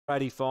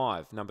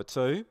85, number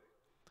 2.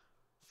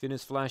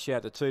 Finish Flash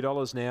out to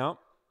 $2 now.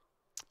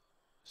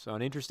 So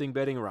an interesting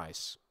betting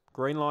race.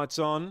 Green lights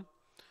on.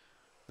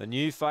 The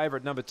new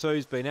favourite, number 2,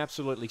 has been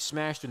absolutely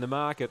smashed in the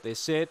market. They're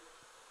set.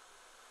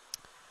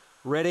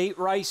 Ready,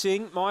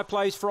 racing. My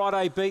Place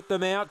Friday beat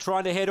them out,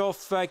 trying to head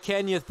off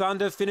Kenya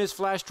Thunder. Finish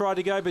Flash tried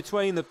to go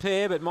between the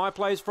pair, but My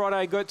Place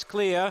Friday gets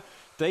clear.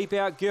 Deep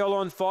out, Girl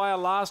on Fire.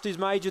 Last is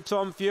Major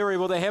Tom Fury.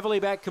 Well, the heavily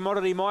backed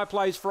commodity, My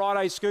Place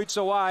Friday, scoots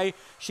away.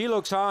 She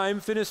looks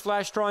home. Finish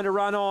Flash trying to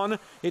run on.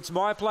 It's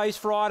My Place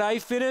Friday.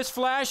 Finish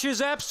Flash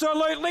is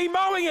absolutely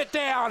mowing it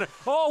down.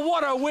 Oh,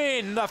 what a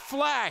win. The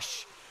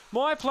Flash.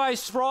 My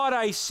Place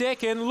Friday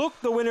second.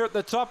 Looked the winner at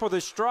the top of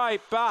the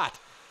straight, but...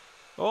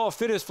 oh,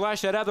 Finish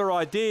Flash had other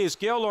ideas.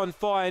 Girl on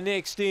Fire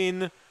next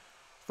in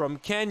from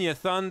Kenya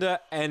Thunder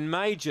and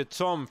Major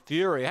Tom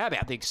Fury. How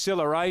about the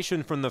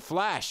acceleration from the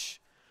Flash?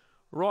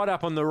 Right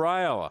up on the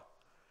rail.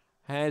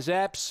 Has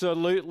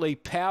absolutely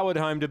powered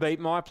home to beat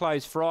My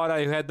Place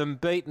Friday, who had them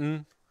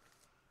beaten.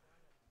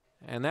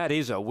 And that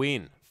is a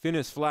win.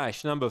 Finish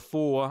Flash, number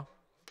 4,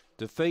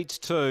 defeats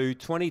 2,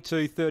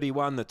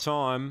 22:31 the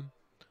time.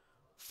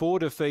 4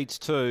 defeats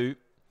 2.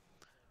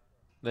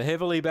 The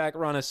heavily back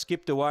runner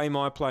skipped away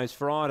My Place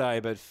Friday,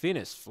 but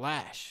Finish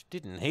Flash,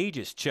 didn't he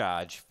just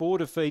charge? 4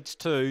 defeats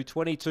 2,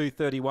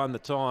 22:31 the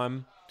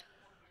time.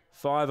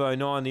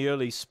 5:09 the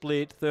early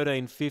split,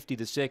 13:50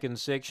 the second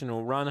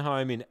sectional. Run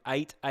home in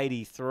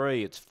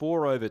 8:83. It's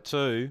 4 over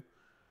 2,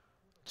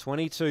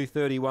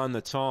 22:31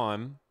 the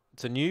time.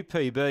 It's a new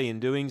PB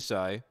in doing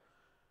so.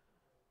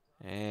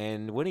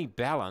 And when he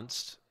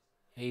balanced,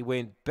 he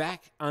went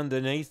back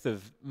underneath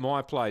of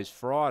My Place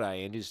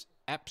Friday and just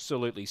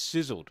absolutely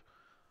sizzled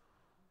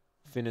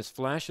Finish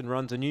Flash and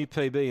runs a new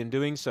PB in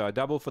doing so. A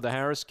double for the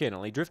Harris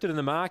kennel. He drifted in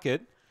the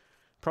market.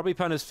 Probably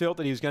punters felt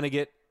that he was going to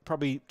get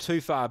probably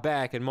too far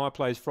back and My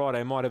Place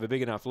Friday might have a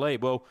big enough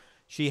lead. Well,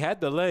 she had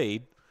the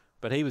lead,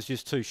 but he was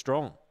just too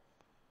strong.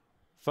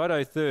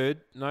 Photo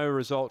third. No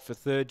result for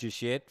third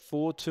just yet.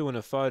 4-2 in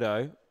a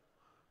photo.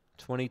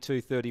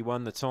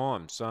 22:31 the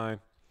time. So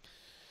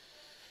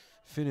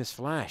Finish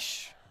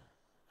Flash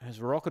has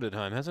rocketed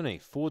home, hasn't he?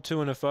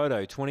 4-2 in a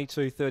photo.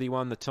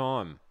 22:31 the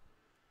time.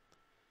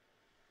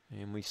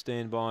 And we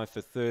stand by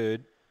for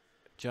third.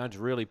 Judge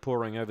really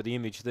pouring over the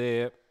image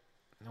there.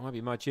 There won't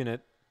be much in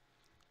it.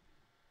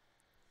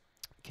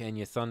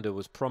 Kenya Thunder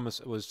was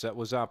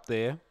was up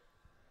there.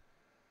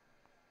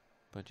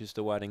 But just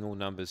awaiting all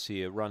numbers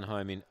here. Run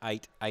home in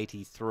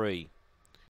 8:83.